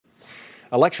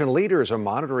Election leaders are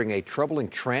monitoring a troubling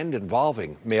trend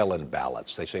involving mail-in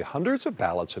ballots. They say hundreds of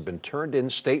ballots have been turned in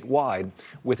statewide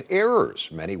with errors,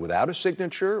 many without a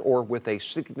signature or with a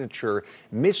signature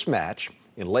mismatch.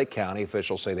 In Lake County,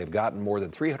 officials say they've gotten more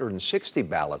than 360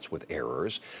 ballots with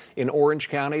errors. In Orange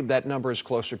County, that number is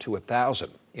closer to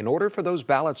 1,000. In order for those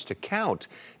ballots to count,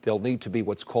 they'll need to be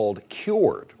what's called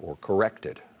cured or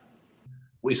corrected.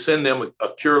 We send them a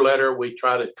cure letter. We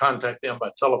try to contact them by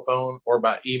telephone or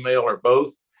by email or both,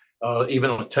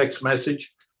 even a text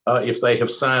message if they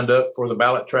have signed up for the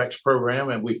Ballot Tracks program.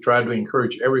 And we've tried to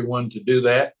encourage everyone to do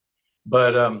that.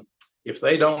 But if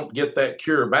they don't get that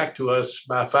cure back to us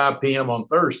by 5 p.m. on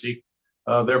Thursday,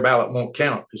 their ballot won't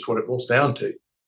count, is what it boils down to.